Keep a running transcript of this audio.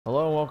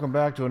Hello and welcome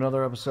back to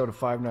another episode of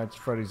Five Nights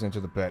at Freddy's Into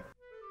the Pit.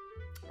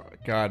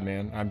 God,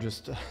 man, I'm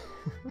just...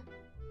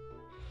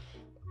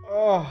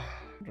 oh,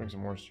 drink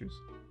some orange juice.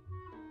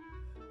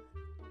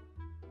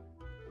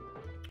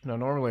 Now,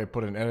 normally I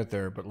put an edit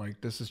there, but like,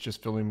 this is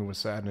just filling me with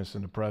sadness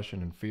and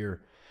depression and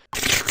fear.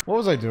 What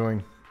was I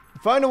doing?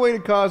 Find a way to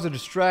cause a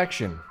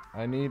distraction.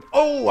 I need...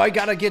 Oh, I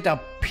gotta get a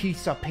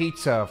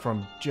pizza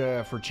from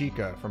for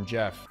Chica, from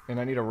Jeff. And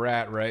I need a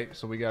rat, right?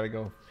 So we gotta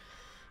go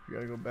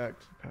back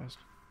to the past.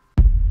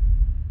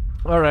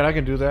 Alright, I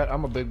can do that.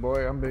 I'm a big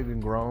boy. I'm big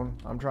and grown.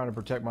 I'm trying to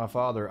protect my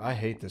father. I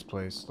hate this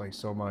place, like,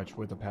 so much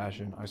with a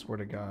passion. I swear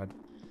to God.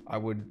 I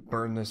would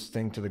burn this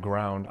thing to the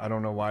ground. I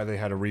don't know why they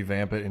had to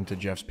revamp it into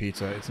Jeff's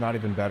Pizza. It's not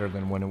even better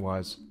than when it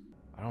was.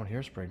 I don't hear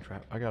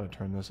Springtrap. I gotta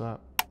turn this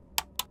up.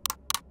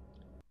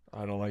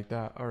 I don't like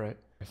that. Alright.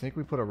 I think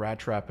we put a rat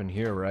trap in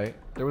here, right?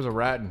 There was a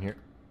rat in here.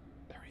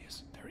 There he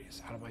is. There he is.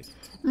 How do I...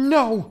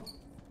 No!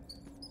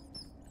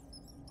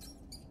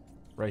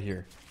 Right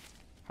here.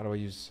 How do I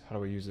use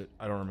it?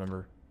 I don't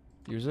remember.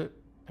 Use it?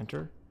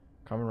 Enter?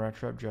 Common rat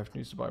trap. Jeff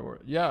needs to buy more.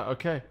 Yeah,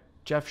 okay.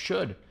 Jeff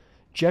should.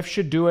 Jeff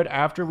should do it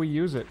after we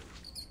use it.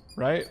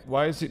 Right?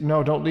 Why is it...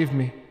 No, don't leave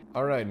me.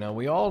 Alright, now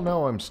we all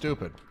know I'm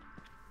stupid.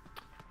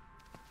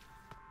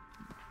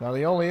 Now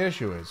the only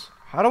issue is...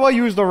 How do I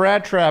use the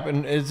rat trap?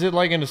 And is it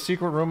like in a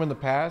secret room in the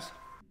past?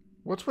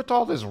 What's with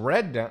all this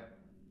red down?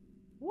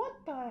 What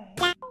the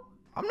hell?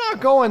 I'm not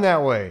going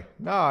that way.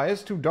 Nah,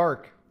 it's too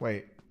dark.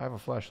 Wait, I have a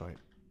flashlight.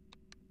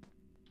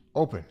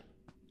 Open.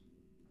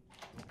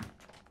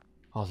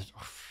 Oh,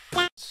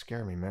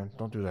 scare me, man.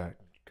 Don't do that.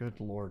 Good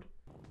lord.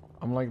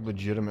 I'm like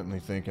legitimately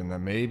thinking that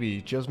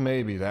maybe, just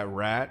maybe, that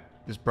rat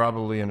is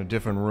probably in a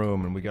different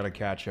room and we gotta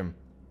catch him.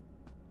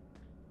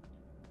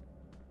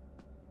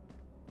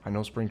 I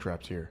know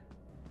Springtrap's here.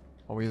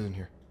 Oh, he isn't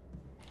here.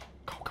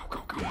 Go, go,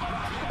 go, go.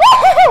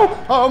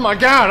 Oh, oh my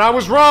god, I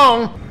was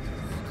wrong!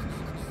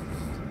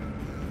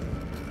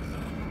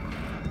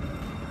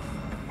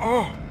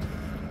 Oh!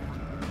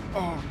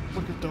 Oh,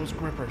 look at those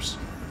grippers.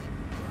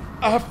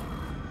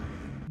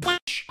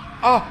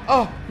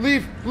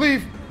 Leave,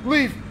 leave,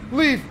 leave,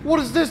 leave. What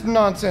is this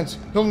nonsense?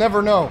 He'll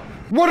never know.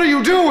 What are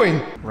you doing?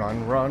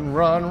 Run, run,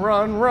 run,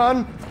 run,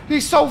 run.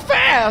 He's so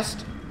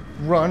fast.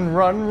 Run,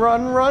 run,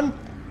 run, run.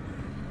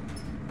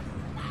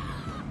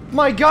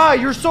 My guy,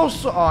 you're so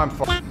oh,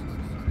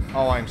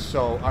 I'm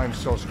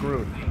so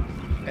screwed.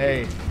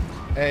 A,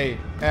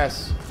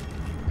 S,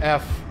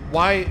 F.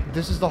 Why?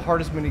 This is the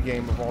hardest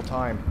minigame of all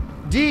time.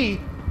 D,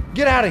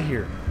 get out of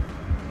here.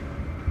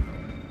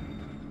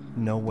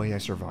 No way I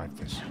survived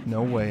this.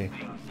 No way.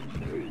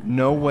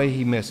 No way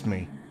he missed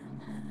me.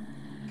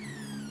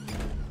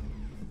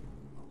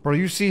 Bro,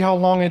 you see how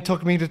long it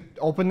took me to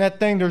open that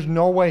thing? There's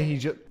no way he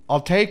just...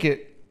 I'll take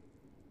it.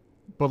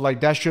 But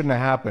like, that shouldn't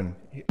have happened.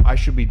 I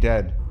should be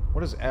dead.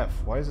 What is F?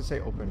 Why does it say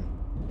open?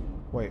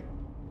 Wait.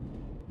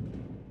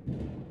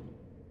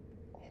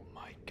 Oh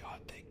my god,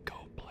 they go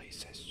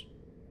places.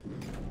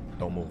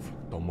 Don't move.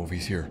 Don't move.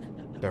 He's here.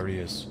 There he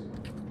is.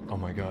 Oh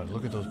my god,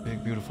 look at those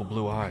big, beautiful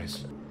blue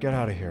eyes. Get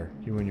out of here,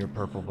 you and your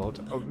purple boat.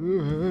 Oh,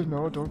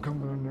 no, don't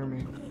come near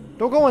me.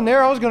 Don't go in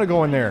there. I was gonna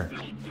go in there.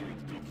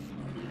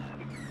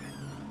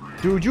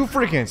 Dude, you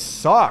freaking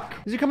suck.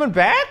 Is he coming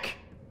back?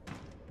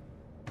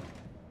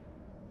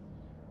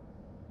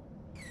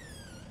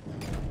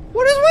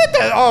 What is with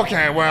that?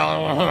 Okay,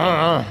 well.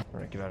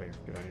 Alright, get out of here.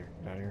 Get out of here.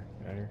 Get out of here.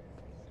 Get out of here.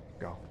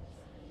 Go.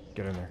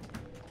 Get in there.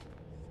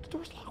 The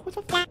door's locked. What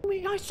the fuck?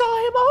 I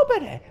saw him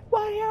open it.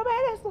 Why do you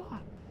mean it's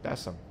locked?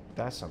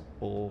 That's some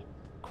bull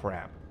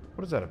crap.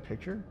 What is that, a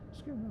picture?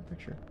 Let's give him that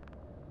picture.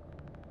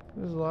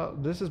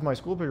 This is my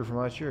school picture from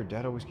last year.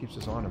 Dad always keeps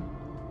this on him.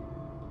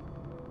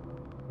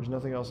 There's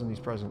nothing else in these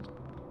presents.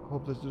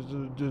 Hope this is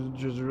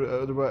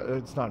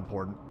it's not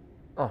important.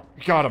 Oh,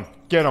 got him.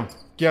 Get him.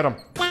 Get him.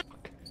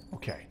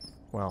 Okay.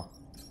 Well.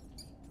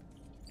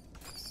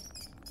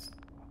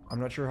 I'm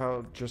not sure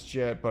how just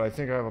yet, but I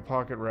think I have a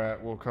pocket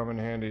rat will come in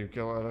handy.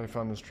 I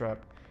found this trap.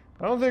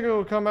 I don't think it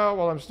will come out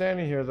while I'm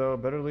standing here, though.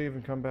 Better leave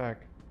and come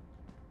back.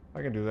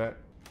 I can do that.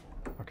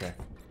 Okay.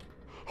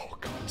 Oh,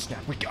 God,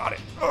 snap. We got it.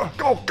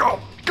 Go, go,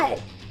 go,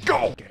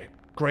 go. Get it.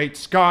 Great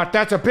Scott.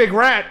 That's a big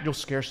rat. You'll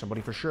scare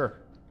somebody for sure.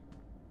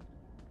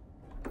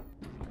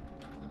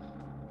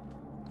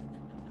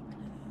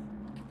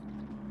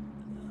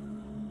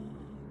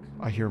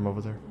 I hear him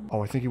over there.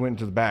 Oh, I think he went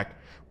into the back.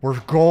 We're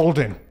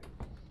golden.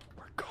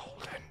 We're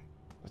golden.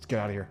 Let's get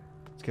out of here.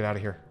 Let's get out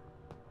of here.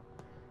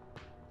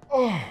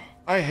 Oh,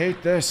 I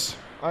hate this.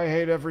 I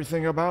hate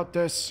everything about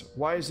this.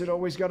 Why is it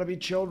always gotta be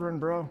children,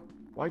 bro?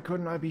 Why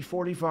couldn't I be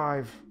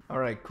 45?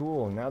 Alright,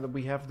 cool. Now that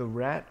we have the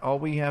rat, all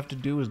we have to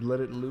do is let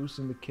it loose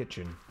in the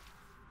kitchen.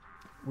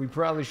 We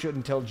probably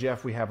shouldn't tell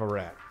Jeff we have a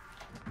rat.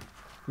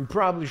 We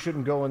probably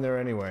shouldn't go in there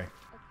anyway.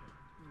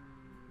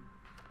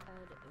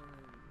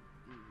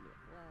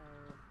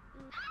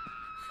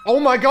 Oh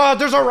my god,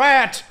 there's a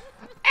rat!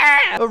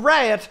 Ah, a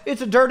rat!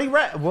 It's a dirty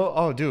rat! Well,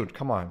 oh dude,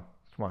 come on.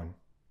 Come on.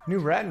 New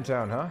rat in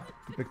town, huh?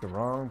 You picked the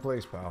wrong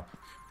place, pal.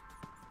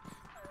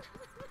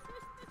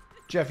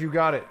 Jeff, you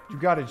got it. You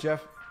got it,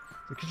 Jeff.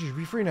 The kitchen should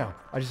be free now.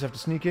 I just have to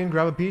sneak in,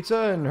 grab a pizza,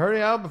 and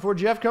hurry out before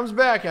Jeff comes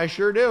back. I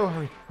sure do.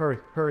 Hurry, hurry,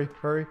 hurry,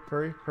 hurry,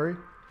 hurry, hurry.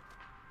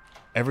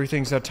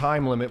 Everything's a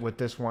time limit with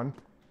this one.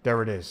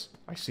 There it is.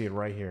 I see it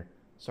right here.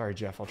 Sorry,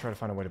 Jeff. I'll try to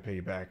find a way to pay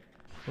you back.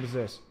 What is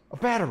this? A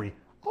battery.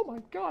 Oh my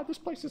god, this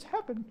place is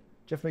heaven.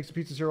 Jeff makes the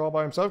pizzas here all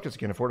by himself because he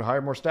can't afford to hire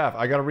more staff.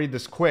 I gotta read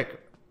this quick.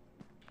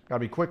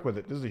 Gotta be quick with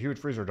it. This is a huge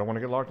freezer. Don't want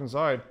to get locked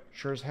inside.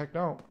 Sure as heck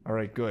don't.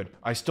 Alright, good.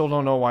 I still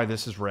don't know why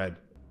this is red.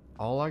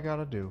 All I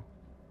gotta do...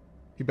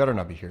 He better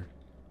not be here.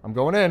 I'm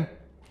going in.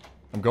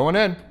 I'm going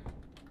in.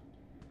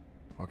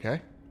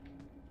 Okay.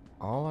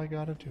 All I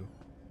gotta do...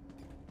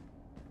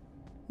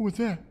 Who was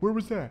that? Where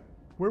was that?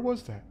 Where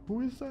was that?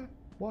 Who is that?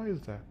 Why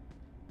is that?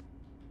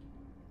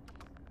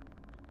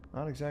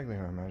 Not exactly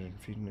how I imagined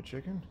feeding a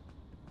chicken.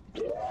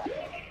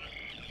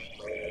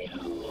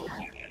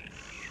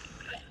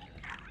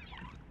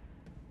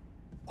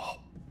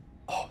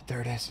 Oh,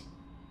 there it is.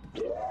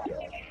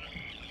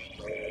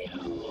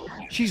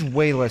 She's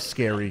way less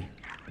scary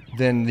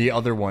than the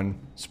other one,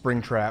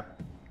 Springtrap.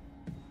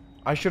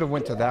 I should have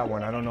went to that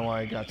one. I don't know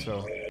why I got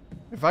so...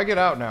 If I get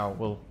out now,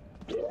 we'll...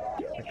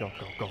 Go,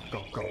 go, go,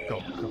 go, go,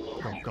 go, go,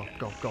 go, go,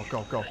 go, go,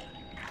 go, go.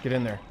 Get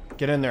in there.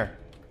 Get in there.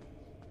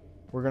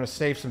 We're gonna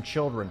save some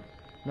children.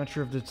 I'm not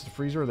sure if it's the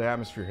freezer or the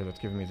atmosphere here that's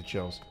giving me the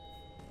chills.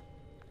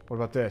 What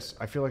about this?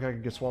 I feel like I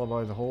could get swallowed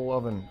by the whole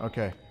oven.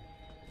 Okay.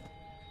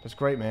 That's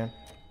great, man.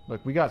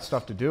 Look, we got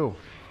stuff to do.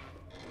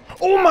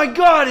 Oh my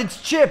god,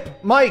 it's Chip!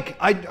 Mike!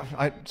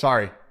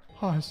 Sorry.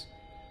 Pause.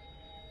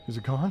 Is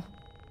it gone?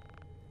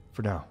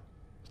 For now.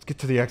 Let's get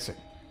to the exit.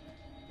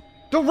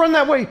 Don't run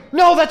that way!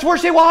 No, that's where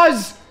she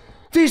was!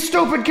 These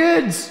stupid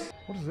kids!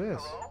 What is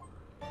this?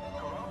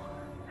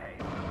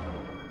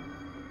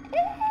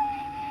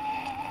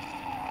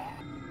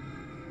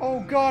 Oh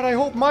god, I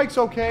hope Mike's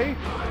okay.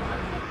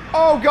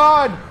 Oh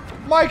god!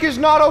 Mike is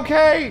not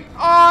okay!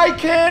 I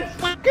can't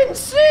fucking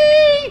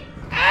see!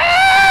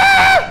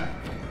 Ah!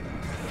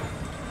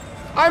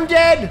 I'm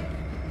dead!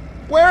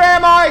 Where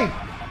am I?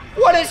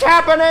 What is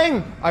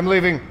happening? I'm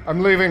leaving. I'm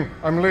leaving.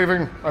 I'm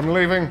leaving. I'm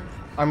leaving.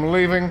 I'm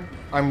leaving.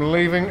 I'm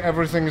leaving.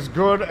 Everything is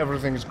good.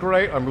 Everything is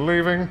great. I'm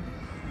leaving.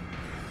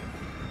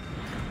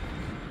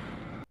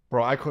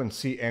 Bro, I couldn't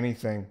see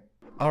anything.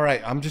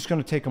 Alright, I'm just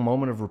gonna take a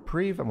moment of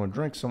reprieve. I'm gonna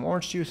drink some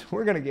orange juice.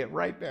 We're gonna get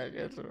right back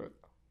into it.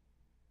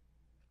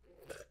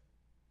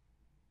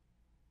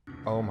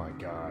 Oh my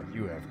god,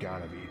 you have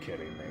gotta be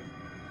kidding me.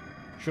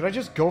 Should I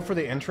just go for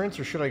the entrance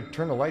or should I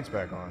turn the lights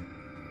back on?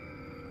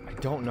 I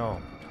don't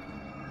know.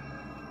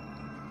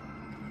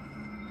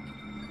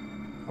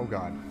 Oh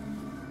god.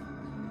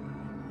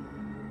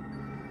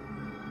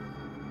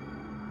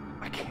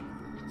 I can't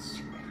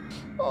see it.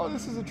 Oh,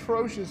 this is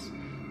atrocious.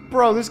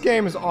 Bro, this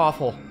game is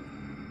awful.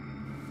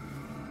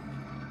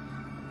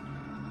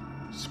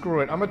 Screw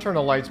it. I'm gonna turn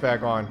the lights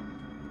back on.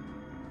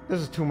 This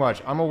is too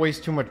much. I'm gonna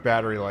waste too much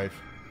battery life.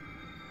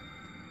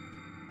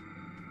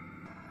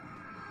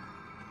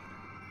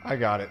 I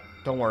got it.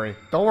 Don't worry.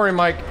 Don't worry,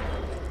 Mike.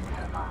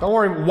 Don't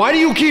worry. Why do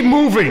you keep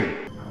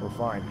moving? We're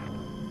fine.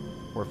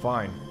 We're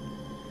fine.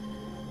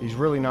 He's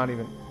really not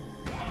even...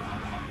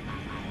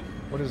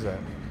 What is that?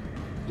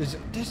 Is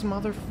this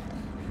mother...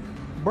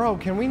 Bro,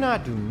 can we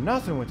not do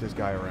nothing with this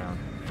guy around?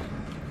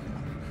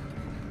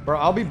 Bro,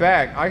 I'll be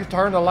back. I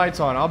turned the lights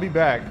on. I'll be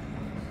back.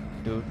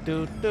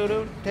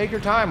 Take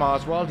your time,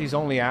 Oswald. He's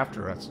only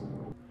after us.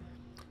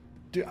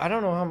 Dude, I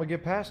don't know how I'm gonna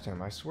get past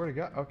him. I swear to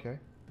God. Okay.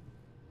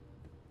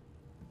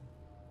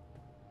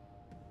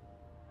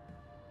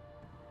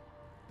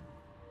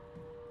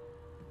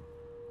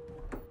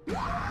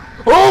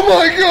 Oh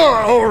my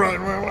god! Alright,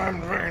 well,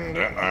 I'm gonna...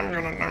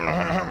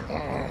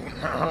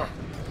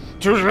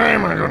 Today,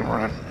 my good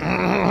friend.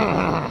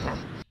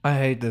 I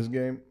hate this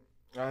game.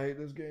 I hate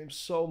this game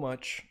so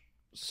much.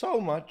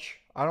 So much.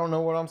 I don't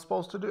know what I'm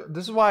supposed to do.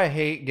 This is why I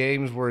hate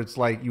games where it's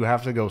like you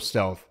have to go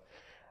stealth.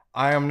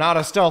 I am not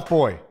a stealth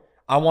boy.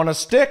 I want to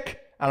stick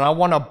and I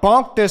want to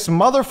bonk this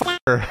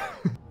motherfucker.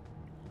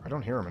 I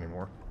don't hear him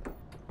anymore.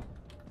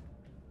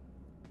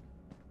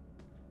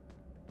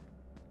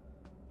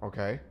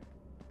 Okay.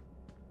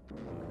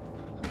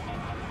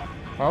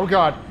 Oh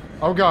god.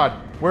 Oh god.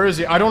 Where is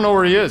he? I don't know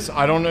where he is.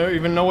 I don't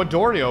even know what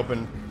door he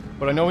opened.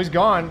 But I know he's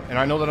gone, and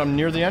I know that I'm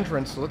near the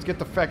entrance, so let's get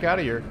the feck out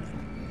of here.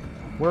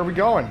 Where are we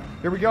going?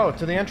 Here we go,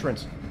 to the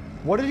entrance.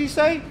 What did he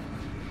say?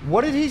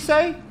 What did he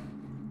say?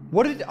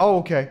 What did... Oh,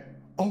 okay.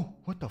 Oh,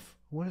 what the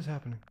what is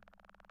happening?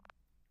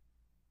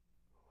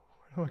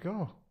 Where do I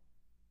go?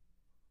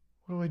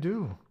 What do I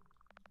do?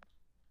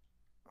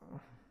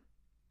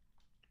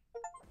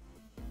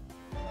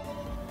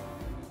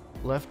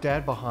 Left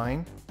dad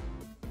behind?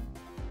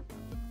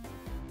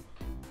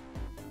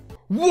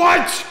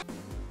 What?!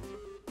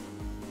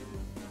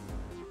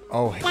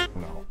 Oh,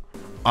 no.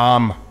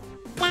 I'm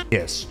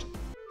pissed.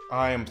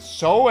 I am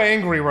so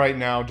angry right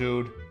now,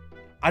 dude.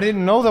 I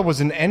didn't know that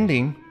was an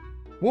ending.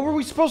 What were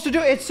we supposed to do?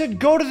 It said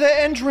go to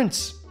the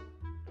entrance.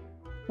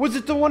 Was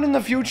it the one in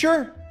the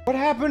future? What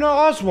happened to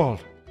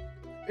Oswald?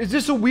 Is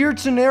this a weird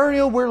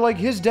scenario where, like,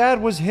 his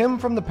dad was him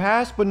from the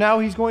past, but now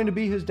he's going to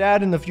be his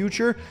dad in the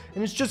future?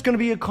 And it's just going to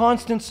be a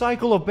constant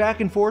cycle of back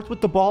and forth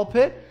with the ball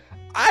pit?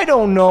 I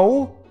don't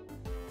know.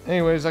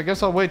 Anyways, I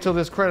guess I'll wait till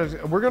this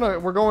credits.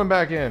 We're going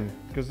back in.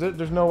 Because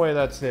there's no way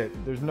that's it.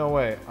 There's no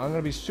way. I'm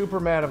going to be super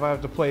mad if I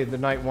have to play the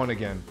night one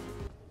again.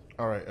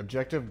 Alright,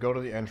 objective, go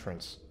to the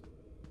entrance.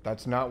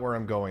 That's not where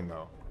I'm going,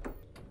 though.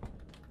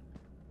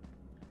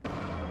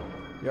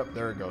 Yep,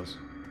 there it goes.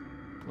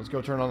 Let's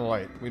go turn on the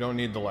light. We don't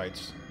need the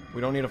lights.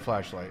 We don't need a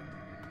flashlight.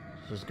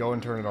 Just go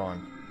and turn it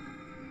on.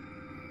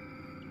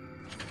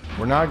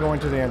 We're not going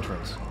to the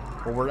entrance.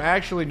 What we're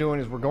actually doing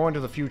is we're going to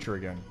the future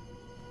again.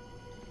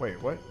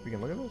 Wait, what? We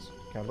can look at this?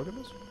 Can I look at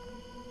this?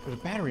 There's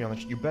a battery on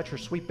this. You bet your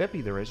sweet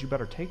Bippy there is. You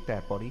better take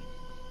that, buddy.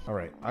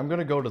 Alright, I'm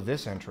gonna go to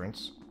this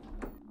entrance.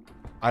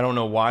 I don't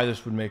know why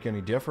this would make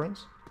any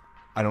difference.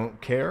 I don't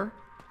care.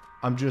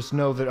 I'm just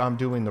know that I'm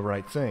doing the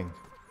right thing.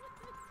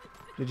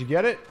 Did you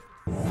get it?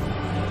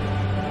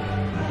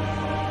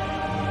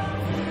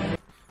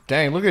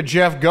 Dang, look at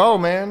Jeff go,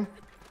 man.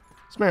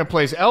 This man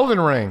plays Elden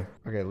Ring.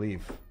 Okay,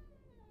 leave.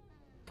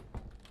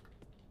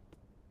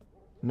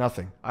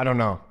 Nothing. I don't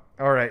know.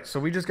 Alright, so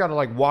we just gotta,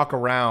 like, walk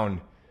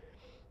around.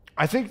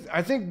 I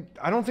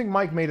don't think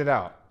Mike made it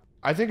out.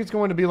 I think it's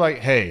going to be like,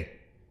 hey,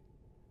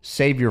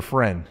 save your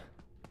friend.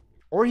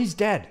 Or he's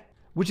dead.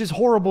 Which is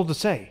horrible to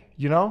say,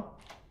 you know?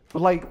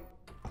 But, like,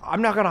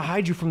 I'm not gonna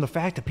hide you from the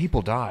fact that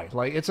people die.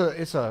 Like, it's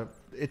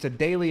a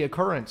daily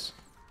occurrence.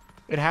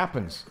 It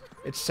happens.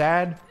 It's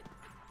sad.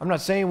 I'm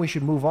not saying we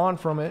should move on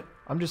from it.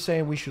 I'm just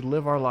saying we should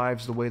live our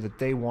lives the way that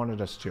they wanted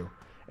us to.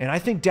 And I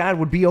think Dad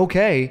would be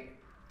okay.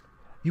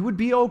 He would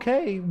be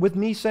okay with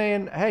me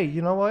saying, hey,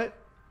 you know what?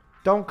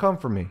 Don't come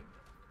for me.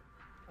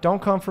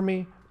 Don't come for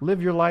me.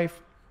 Live your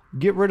life.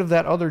 Get rid of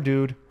that other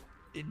dude.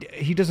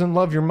 He doesn't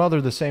love your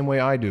mother the same way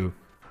I do.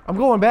 I'm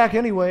going back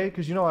anyway,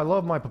 because, you know, I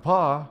love my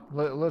papa.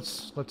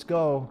 Let's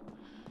go.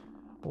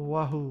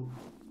 Wahoo.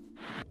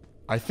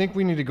 I think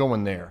we need to go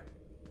in there.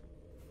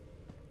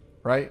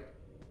 Right?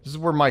 This is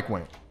where Mike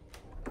went.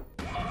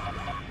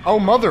 Oh,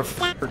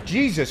 motherfucker.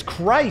 Jesus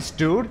Christ,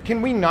 dude.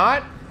 Can we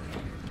not?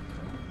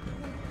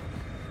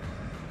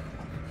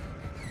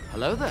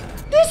 Hello there.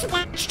 This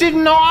bitch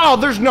didn't know. Oh,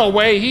 there's no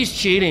way. He's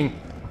cheating.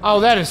 Oh,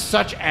 that is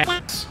such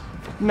ass.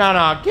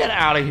 No, get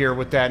out of here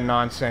with that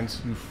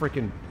nonsense, you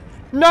freaking...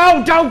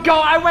 No, don't go.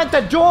 I went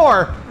the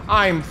door.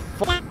 I'm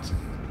fucked.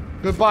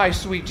 Goodbye,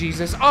 sweet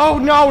Jesus. Oh,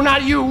 no,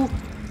 not you.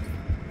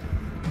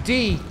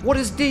 D. What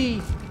is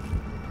D?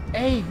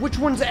 A. Which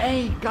one's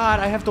A? God,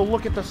 I have to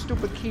look at the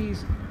stupid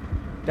keys.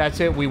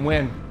 That's it. We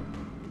win.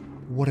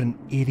 What an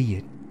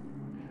idiot.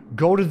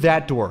 Go to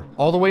that door.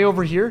 All the way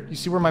over here. You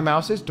see where my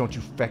mouse is? Don't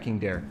you fecking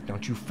dare.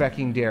 Don't you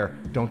fecking dare.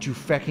 Don't you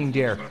fecking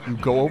dare. You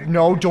go...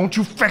 No, don't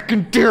you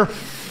fecking dare.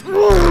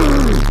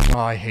 Oh,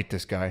 I hate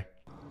this guy.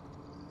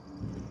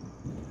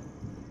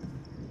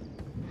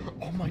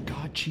 Oh my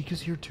God,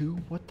 Chica's here too?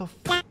 What the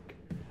fuck?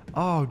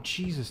 Oh,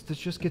 Jesus. This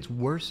just gets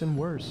worse and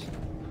worse.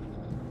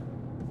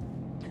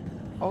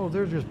 Oh,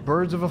 they're just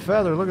birds of a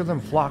feather. Look at them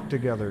flock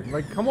together.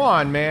 Like, come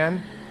on,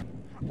 man.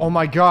 Oh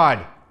my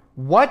God.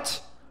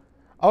 What?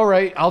 All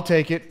right, I'll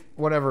take it.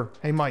 Whatever.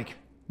 Hey, Mike.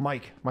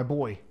 Mike, my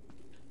boy.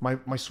 My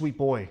sweet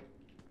boy.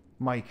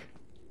 Mike.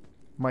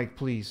 Mike,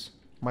 please.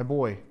 My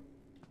boy.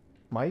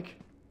 Mike?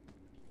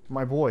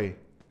 My boy.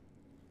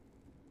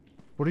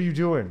 What are you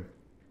doing?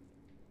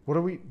 What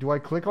are we... Do I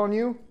click on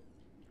you?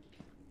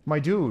 My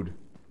dude.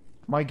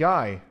 My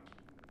guy.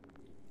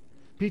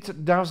 Pizza...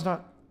 That was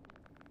not...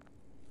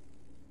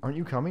 Aren't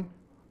you coming?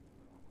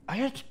 I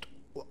had to...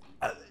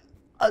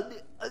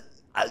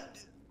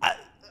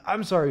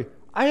 I'm sorry.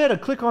 I had to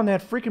click on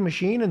that freaking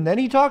machine and then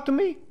he talked to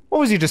me? What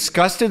was he,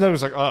 disgusted? I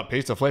was like, oh,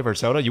 pizza flavored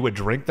soda? You would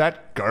drink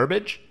that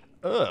garbage?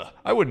 Ugh,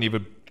 I wouldn't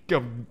even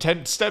go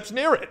 10 steps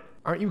near it.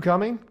 Aren't you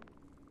coming?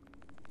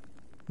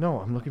 No,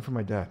 I'm looking for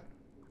my dad.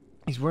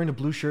 He's wearing a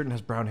blue shirt and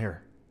has brown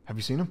hair. Have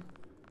you seen him?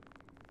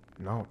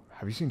 No.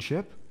 Have you seen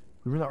Chip?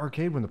 We were in the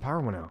arcade when the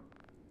power went out.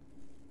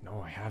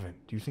 No, I haven't.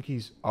 Do you think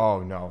he's... Oh,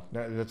 no.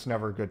 That's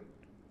never good.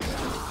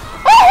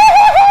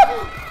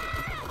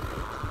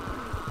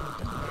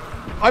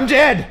 I'm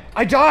dead!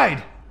 I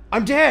died!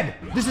 I'm dead!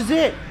 This is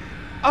it!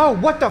 Oh,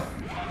 what the f...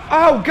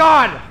 Oh,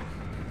 God!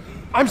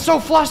 I'm so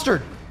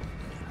flustered!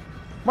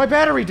 My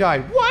battery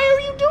died. Why are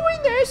you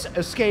doing this?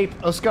 Escape.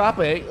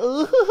 Escape.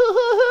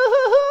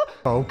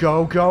 Go, go,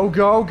 go, go,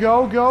 go,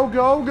 go, go, go,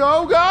 go,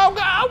 go, go,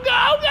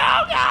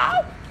 go,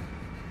 go!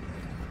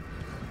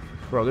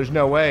 Bro, there's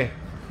no way.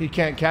 He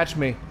can't catch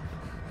me.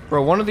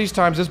 Bro, one of these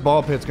times this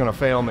ball pit's gonna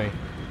fail me.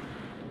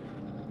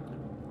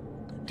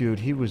 Dude,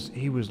 he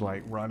was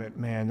like, run it.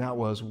 Man, that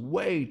was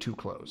way too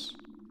close.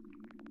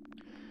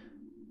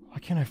 Why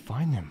can't I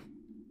find them?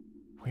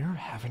 Where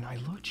haven't I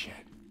looked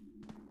yet?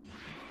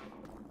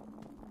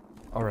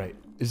 Alright,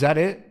 is that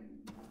it?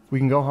 We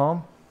can go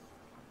home?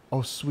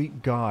 Oh,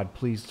 sweet God,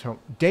 please tell me.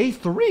 Day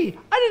 3?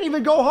 I didn't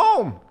even go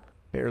home!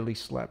 Barely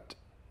slept.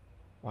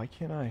 Why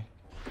can't I?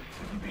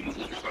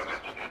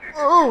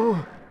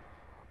 Oh!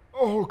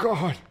 Oh,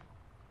 God.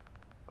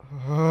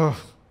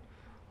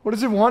 What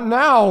does it want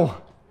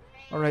now?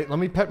 All right, let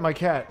me pet my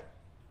cat.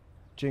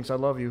 Jinx, I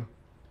love you.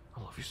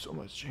 I love you so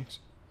much, Jinx.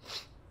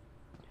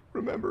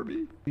 Remember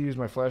me. Use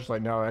my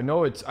flashlight now. I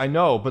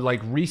know, but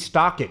like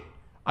restock it.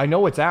 I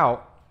know it's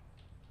out.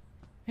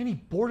 And he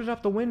boarded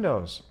up the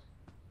windows.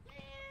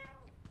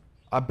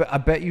 I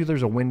bet you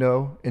there's a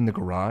window in the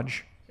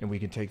garage and we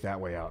can take that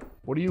way out.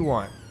 What do you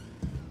want?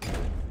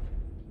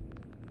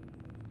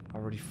 I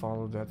already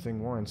followed that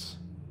thing once.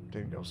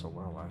 Didn't go so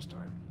well last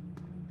time.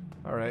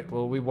 Alright,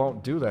 well we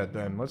won't do that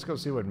then. Let's go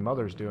see what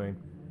Mother's doing.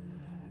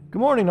 Good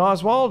morning,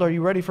 Oswald. Are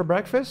you ready for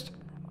breakfast?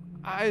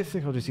 I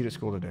think I'll just eat at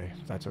school today,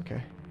 if that's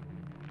okay.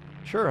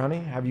 Sure, honey.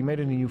 Have you made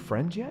any new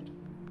friends yet?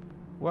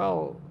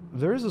 Well,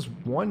 there is this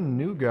one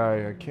new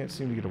guy I can't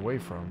seem to get away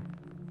from.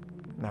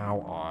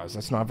 Now, Oz,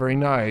 that's not very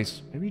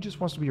nice. Maybe he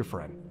just wants to be your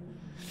friend.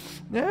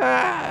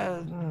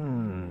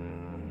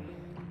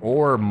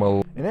 Or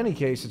Mo. In any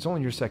case, it's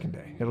only your second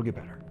day. It'll get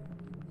better.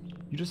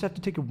 You just have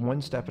to take it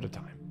one step at a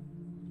time.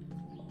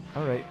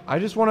 Alright, I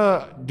just want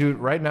to... Dude,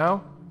 right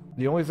now,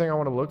 the only thing I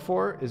want to look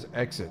for is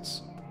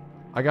exits.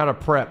 I gotta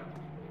prep.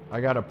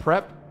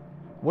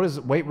 What is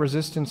it? Weight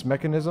resistance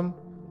mechanism?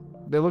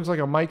 It looks like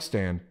a mic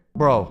stand.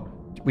 Bro,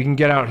 we can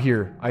get out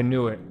here. I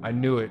knew it.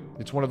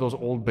 It's one of those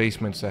old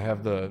basements that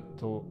have the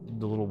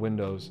little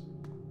windows.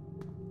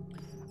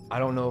 I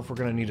don't know if we're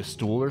gonna need a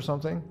stool or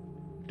something.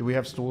 Do we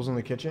have stools in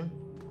the kitchen?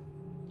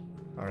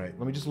 Alright,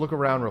 let me just look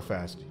around real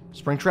fast.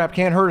 Springtrap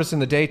can't hurt us in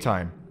the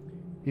daytime.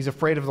 He's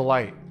afraid of the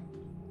light.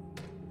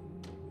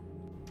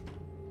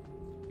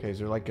 Okay, is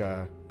there like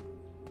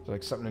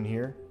something in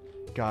here?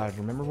 God,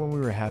 remember when we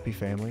were a happy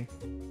family?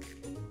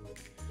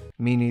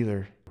 Me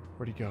neither.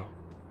 Where'd he go?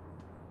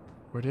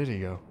 Where did he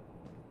go?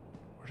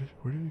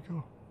 Where did he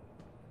go?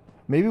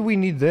 Maybe we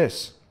need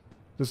this.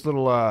 This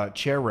little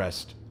chair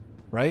rest,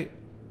 right?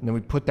 And then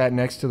we put that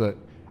next to the...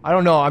 I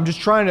don't know, I'm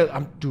just trying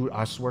to... Dude,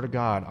 I swear to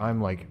God,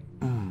 I'm like...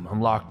 I'm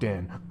locked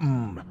in.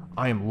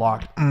 I am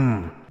locked.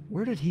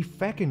 Where did he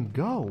feckin'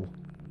 go?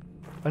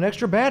 An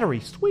extra battery.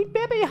 Sweet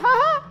baby,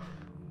 haha!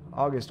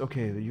 August,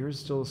 okay, the year's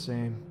still the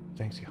same.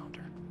 Thanks,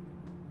 Hunter.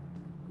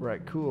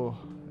 Right, cool.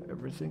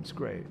 Everything's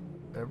great.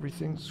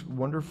 Everything's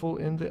wonderful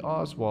in the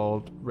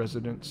Oswald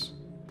residence.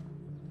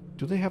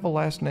 Do they have a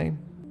last name?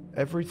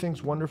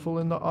 Everything's wonderful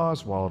in the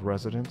Oswald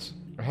residence.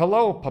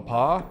 Hello,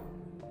 Papa.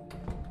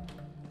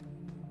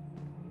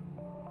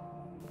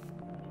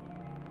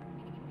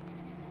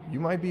 You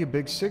might be a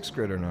big 6th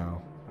grader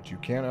now, but you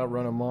can't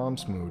outrun a mom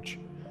smooch.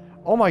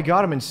 Oh my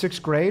God, I'm in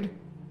 6th grade?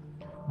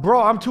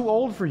 Bro, I'm too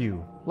old for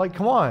you. Like,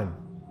 come on.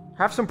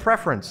 Have some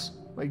preference.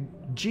 Like,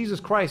 Jesus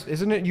Christ,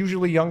 isn't it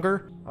usually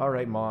younger?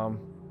 Alright, Mom.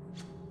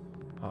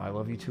 Oh, I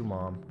love you too,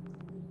 Mom.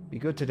 Be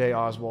good today,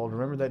 Oswald.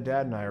 Remember that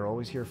Dad and I are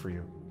always here for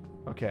you.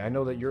 Okay, I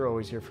know that you're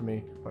always here for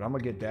me, but I'm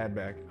gonna get Dad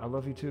back. I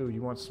love you too.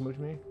 You want to smooch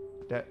me?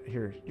 Dad,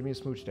 here, give me a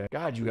smooch, Dad.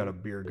 God, you got a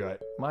beer gut.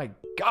 My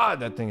God,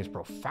 that thing is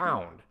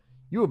profound.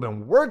 You have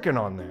been working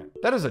on that.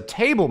 That is a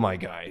table, my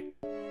guy.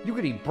 You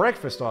could eat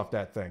breakfast off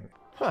that thing.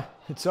 Huh,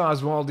 it's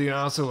Oswald the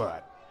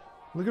Ocelot.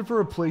 Looking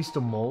for a place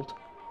to molt?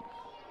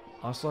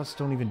 Ocelots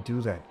don't even do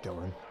that,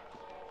 Dylan.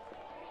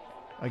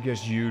 I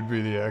guess you'd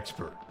be the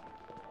expert.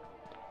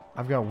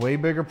 I've got way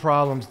bigger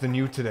problems than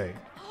you today.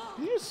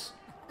 Yes.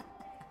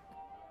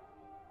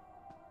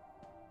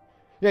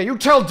 Yeah, you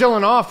tell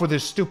Dylan off with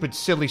his stupid,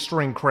 silly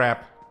string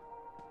crap.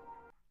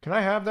 Can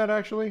I have that,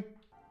 actually?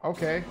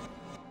 Okay.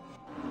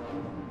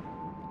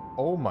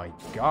 Oh my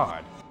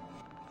God.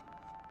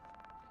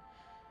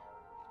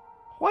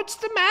 What's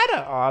the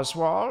matter,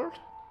 Oswald?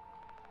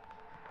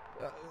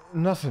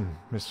 Nothing,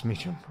 Miss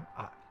Meacham.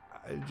 I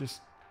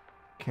just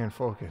can't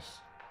focus,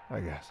 I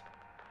guess.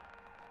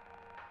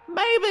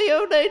 Maybe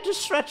you need to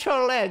stretch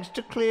your legs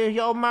to clear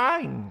your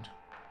mind.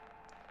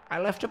 I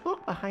left a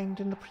book behind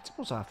in the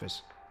principal's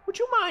office. Would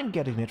you mind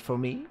getting it for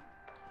me?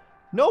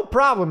 No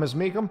problem, Miss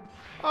Meacham.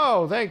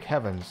 Oh, thank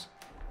heavens.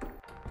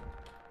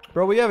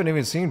 Bro, we haven't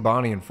even seen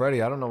Bonnie and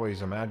Freddy. I don't know what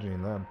he's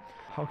imagining them.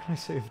 How can I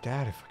save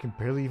Dad if I can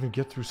barely even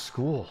get through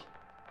school?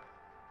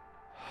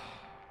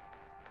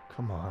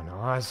 Come on,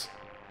 Oz.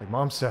 Like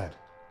Mom said,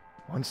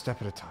 one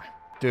step at a time.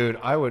 Dude,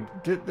 I would...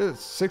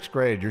 6th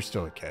grade, you're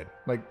still a kid.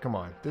 Like, come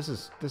on. This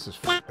is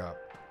fucked up.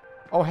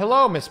 Oh,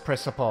 hello, Miss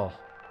Principal.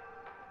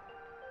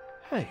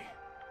 Hey,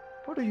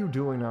 what are you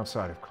doing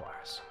outside of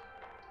class?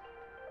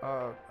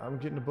 I'm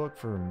getting a book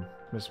from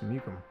Miss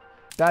Meacham.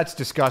 That's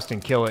disgusting.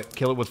 Kill it.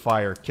 Kill it with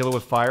fire. Kill it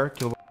with fire.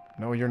 Kill it with...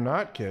 No, you're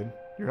not, kid.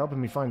 You're helping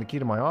me find the key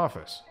to my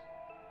office.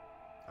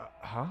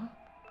 Huh?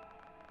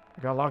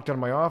 I got locked out of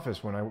my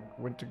office when I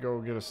went to go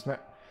get a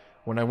snack.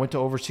 When I went to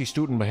oversee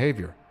student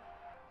behavior.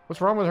 What's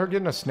wrong with her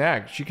getting a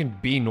snack? She can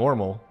be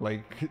normal.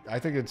 Like, I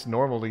think it's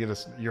normal to get a...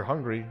 You're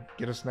hungry.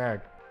 Get a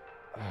snack.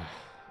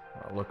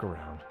 I'll look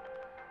around.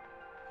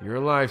 You're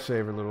a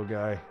lifesaver, little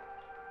guy.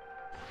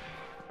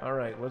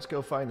 Alright, let's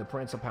go find the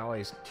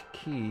Principale's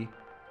key.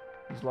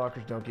 These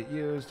lockers don't get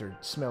used. They're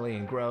smelly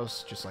and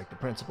gross, just like the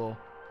principal.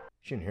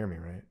 She didn't hear me,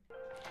 right?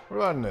 What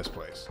about in this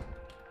place?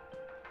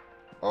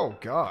 Oh,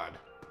 God.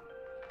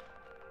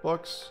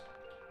 Books.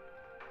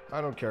 I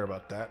don't care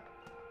about that.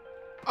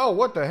 Oh,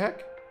 what the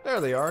heck? There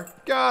they are.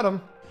 Got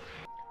them.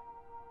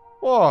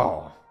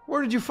 Whoa.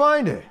 Where did you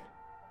find it?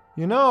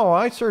 You know,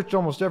 I searched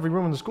almost every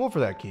room in the school for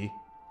that key.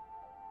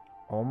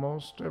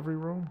 Almost every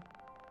room?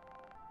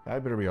 I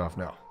better be off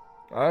now.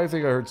 I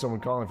think I heard someone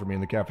calling for me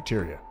in the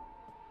cafeteria.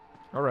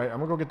 Alright, I'm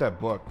gonna go get that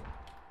book.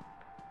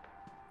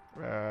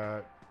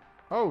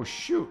 Oh,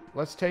 shoot.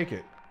 Let's take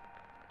it.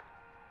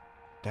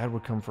 Dad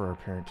would come for our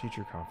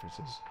parent-teacher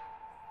conferences.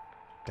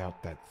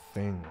 Doubt that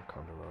thing will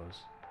come to Rose.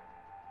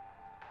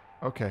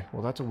 Okay,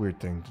 well that's a weird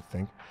thing to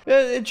think.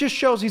 It just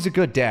shows he's a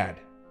good dad.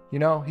 You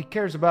know, he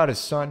cares about his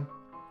son.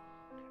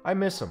 I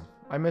miss him.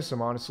 I miss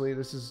him, honestly.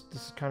 This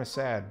is kind of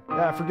sad.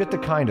 Yeah, forget the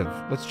kind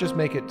of. Let's just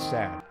make it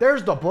sad.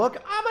 There's the book.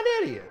 I'm an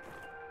idiot.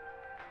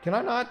 Can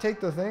I not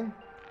take the thing?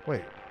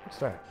 Wait, what's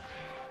that?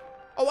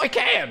 Oh, I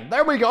can!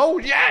 There we go!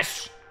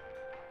 Yes!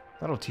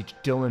 That'll teach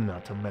Dylan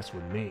not to mess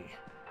with me.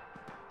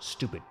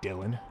 Stupid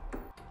Dylan.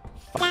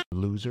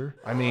 Loser.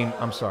 I mean,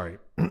 I'm sorry.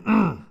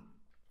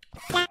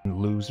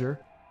 Loser.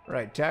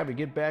 Right, time to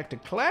get back to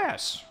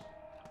class.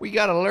 We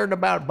gotta learn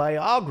about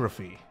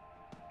biography.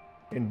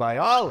 And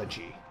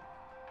biology.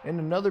 And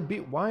another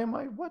beat. Why am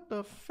I? What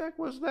the feck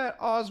was that,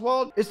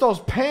 Oswald? It's those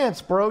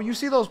pants, bro. You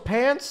see those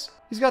pants?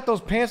 He's got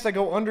those pants that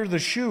go under the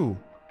shoe.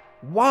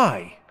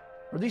 Why?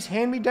 Are these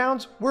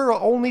hand-me-downs? We're an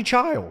only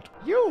child.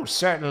 You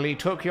certainly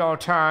took your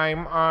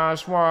time,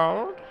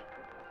 Oswald.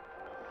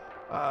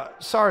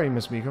 Sorry,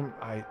 Miss Meekum.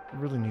 I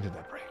really needed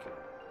that break.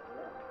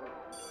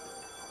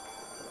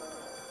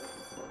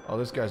 Oh,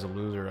 this guy's a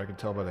loser. I can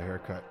tell by the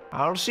haircut.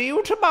 I'll see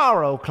you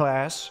tomorrow,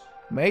 class.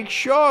 Make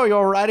sure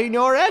you're writing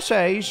your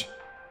essays.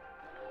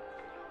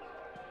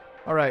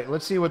 All right,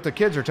 let's see what the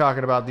kids are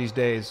talking about these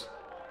days.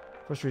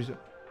 First reason.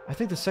 I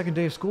think the second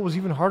day of school was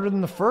even harder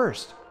than the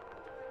first.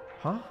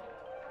 Huh?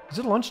 Is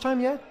it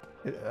lunchtime yet?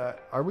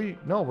 Are we?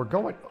 No, we're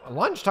going.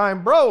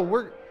 Lunchtime,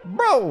 bro.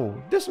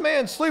 Bro, this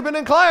man's sleeping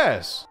in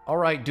class. All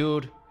right,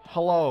 dude.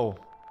 Hello.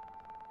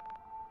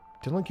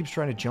 Dylan keeps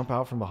trying to jump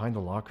out from behind the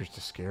lockers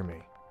to scare me.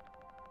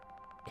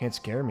 Can't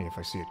scare me if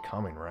I see it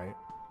coming, right?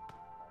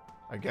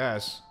 I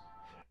guess.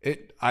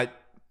 I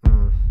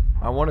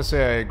want to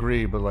say I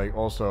agree, but like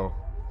also,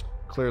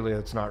 clearly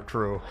that's not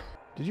true.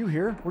 Did you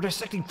hear? We're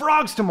dissecting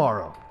frogs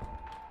tomorrow.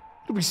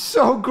 It'll be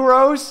so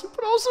gross,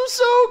 but also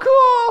so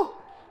cool.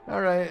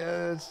 All right,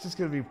 it's just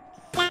gonna be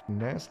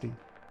nasty.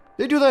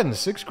 They do that in the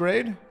 6th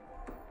grade?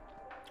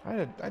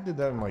 I did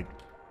that in like...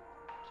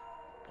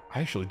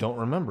 I actually don't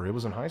remember. It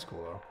was in high school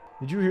though.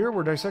 Did you hear?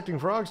 We're dissecting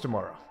frogs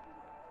tomorrow.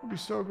 It'll be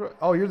so gross.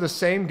 Oh, you're the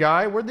same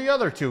guy? Where'd the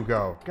other two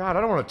go? God,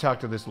 I don't want to talk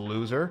to this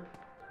loser.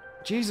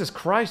 Jesus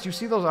Christ, you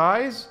see those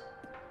eyes?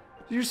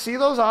 Do you see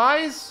those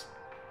eyes?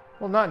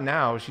 Well, not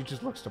now. She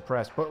just looks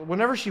depressed. But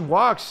whenever she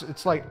walks,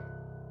 it's like...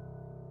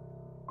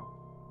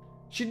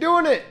 She's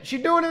doing it!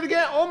 She's doing it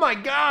again! Oh my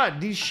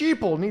god! These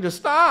sheeple need to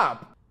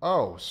stop!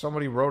 Oh,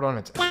 somebody wrote on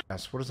its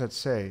ass. What does that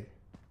say?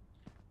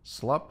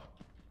 Slup?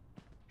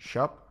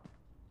 Shup?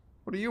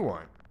 What do you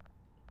want?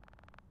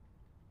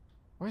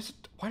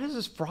 Why does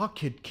this frog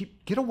kid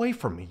get away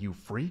from me, you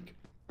freak?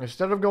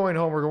 Instead of going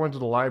home, we're going to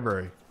the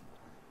library.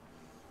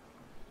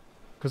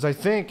 Because I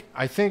think,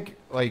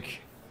 like,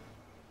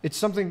 it's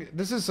something,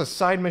 this is a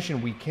side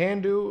mission we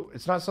can do.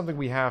 It's not something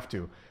we have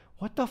to.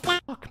 What the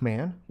fuck,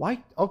 man?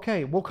 Why?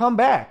 Okay, we'll come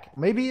back.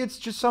 Maybe it's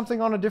just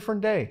something on a different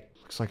day.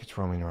 Looks like it's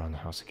roaming around the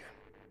house again.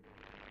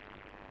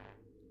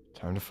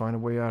 Time to find a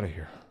way out of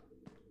here.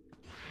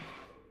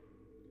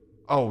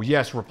 Oh,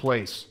 yes,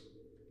 replace.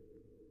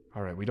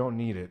 Alright, we don't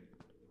need it.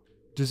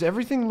 Does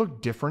everything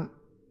look different?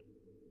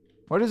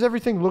 Why does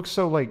everything look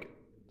so like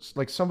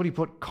somebody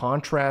put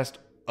contrast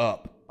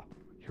up?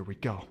 Here we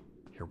go.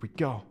 Here we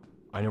go.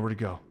 I know where to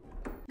go.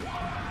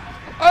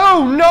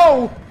 Oh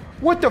no!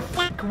 What the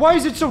fuck? Why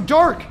is it so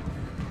dark?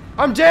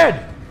 I'm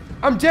dead!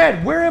 I'm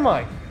dead! Where am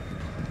I?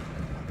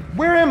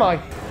 Where am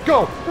I?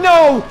 Go!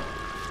 No!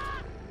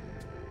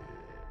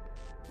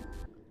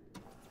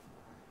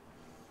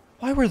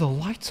 Why were the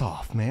lights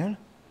off, man?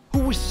 Who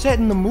was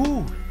setting the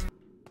mood?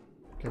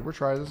 Okay, we'll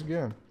try this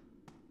again.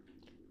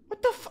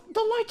 What the fuck?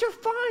 The lights are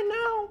fine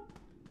now!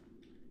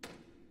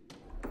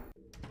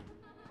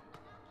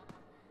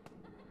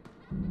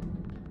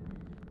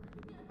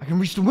 I can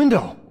reach the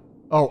window!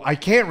 Oh, I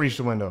can't reach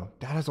the window.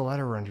 Dad has a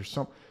ladder around here.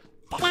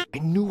 Fuck, I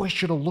knew I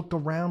should have looked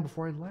around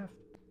before I left.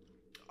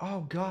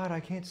 Oh god, I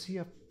can't see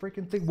a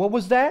freaking thing. What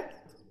was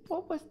that?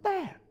 What was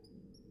that?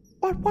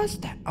 What was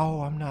that?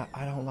 Oh,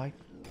 I don't like...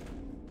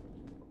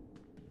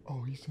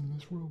 Oh, he's in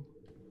this room.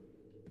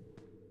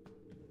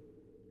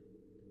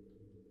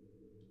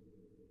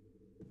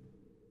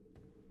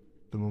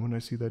 The moment I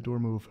see that door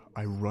move,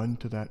 I run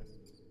to that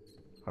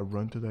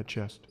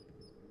chest.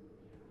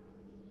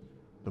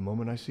 The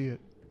moment I see it.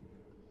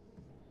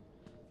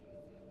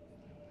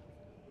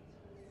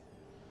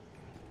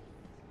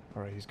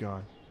 Alright, he's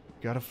gone.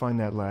 Gotta find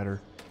that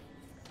ladder.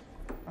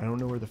 I don't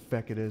know where the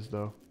feck it is,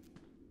 though.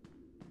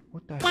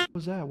 What the heck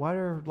was that? Why do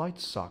our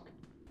lights suck?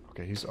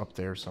 Okay, he's up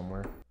there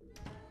somewhere.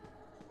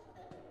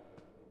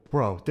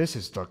 Bro, this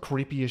is the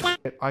creepiest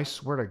shit, I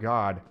swear to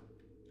God.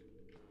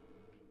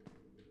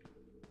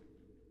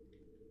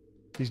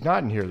 He's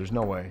not in here. There's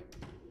no way.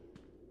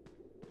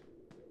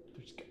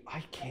 I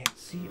can't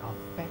see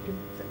a fucking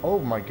thing. Oh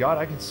my god,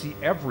 I can see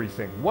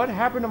everything. What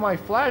happened to my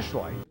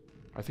flashlight?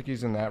 I think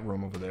he's in that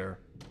room over there.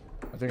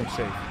 I think I'm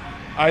safe.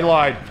 I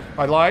lied.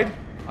 I lied?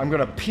 I'm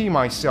gonna pee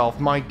myself.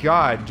 My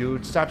god,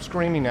 dude. Stop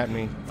screaming at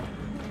me.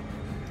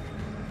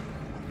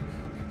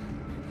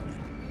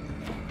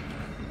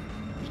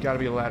 There's gotta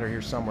be a ladder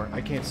here somewhere. I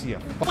can't see a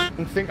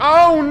fucking thing.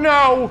 Oh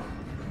no!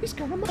 He's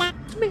gonna mock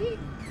me.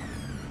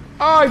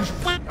 I'm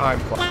I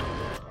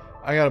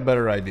got a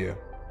better idea.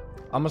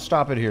 I'm gonna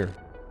stop it here.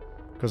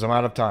 Because I'm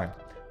out of time.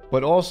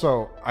 But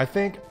also, I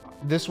think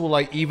this will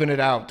like even it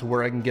out to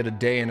where I can get a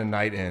day and a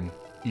night in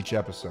each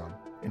episode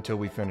until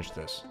we finish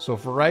this. So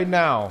for right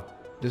now,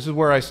 this is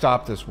where I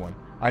stop this one.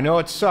 I know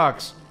it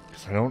sucks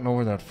because I don't know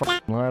where that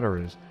fucking ladder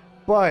is.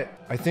 But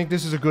I think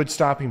this is a good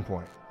stopping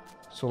point.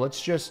 So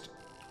let's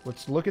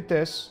look at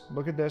this.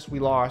 Look at this. We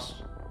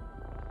lost.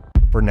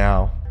 For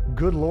now.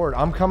 Good lord,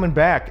 I'm coming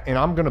back and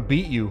I'm gonna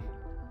beat you.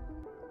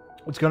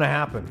 What's gonna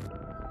happen?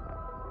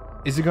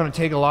 Is it gonna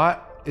take a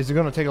lot? Is it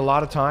going to take a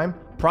lot of time?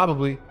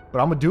 Probably,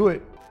 but I'm going to do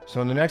it. So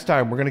in the next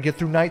time, we're going to get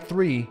through night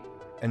 3,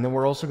 and then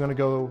we're also going to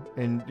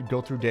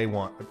go through day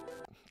 1.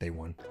 Day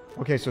 1.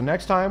 Okay, so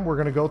next time, we're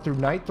going to go through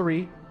night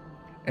 3,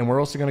 and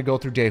we're also going to go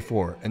through day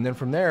 4. And then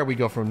from there, we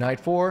go from night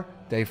 4,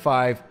 day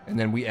 5, and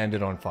then we end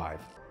it on 5.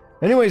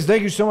 Anyways,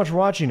 thank you so much for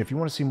watching. If you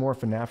want to see more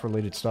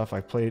FNAF-related stuff,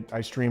 I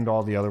streamed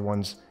all the other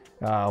ones.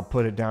 I'll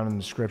put it down in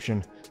the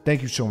description.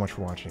 Thank you so much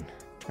for watching.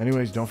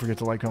 Anyways, don't forget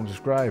to like, comment,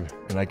 subscribe,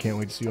 and I can't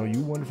wait to see all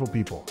you wonderful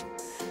people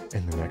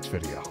in the next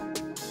video.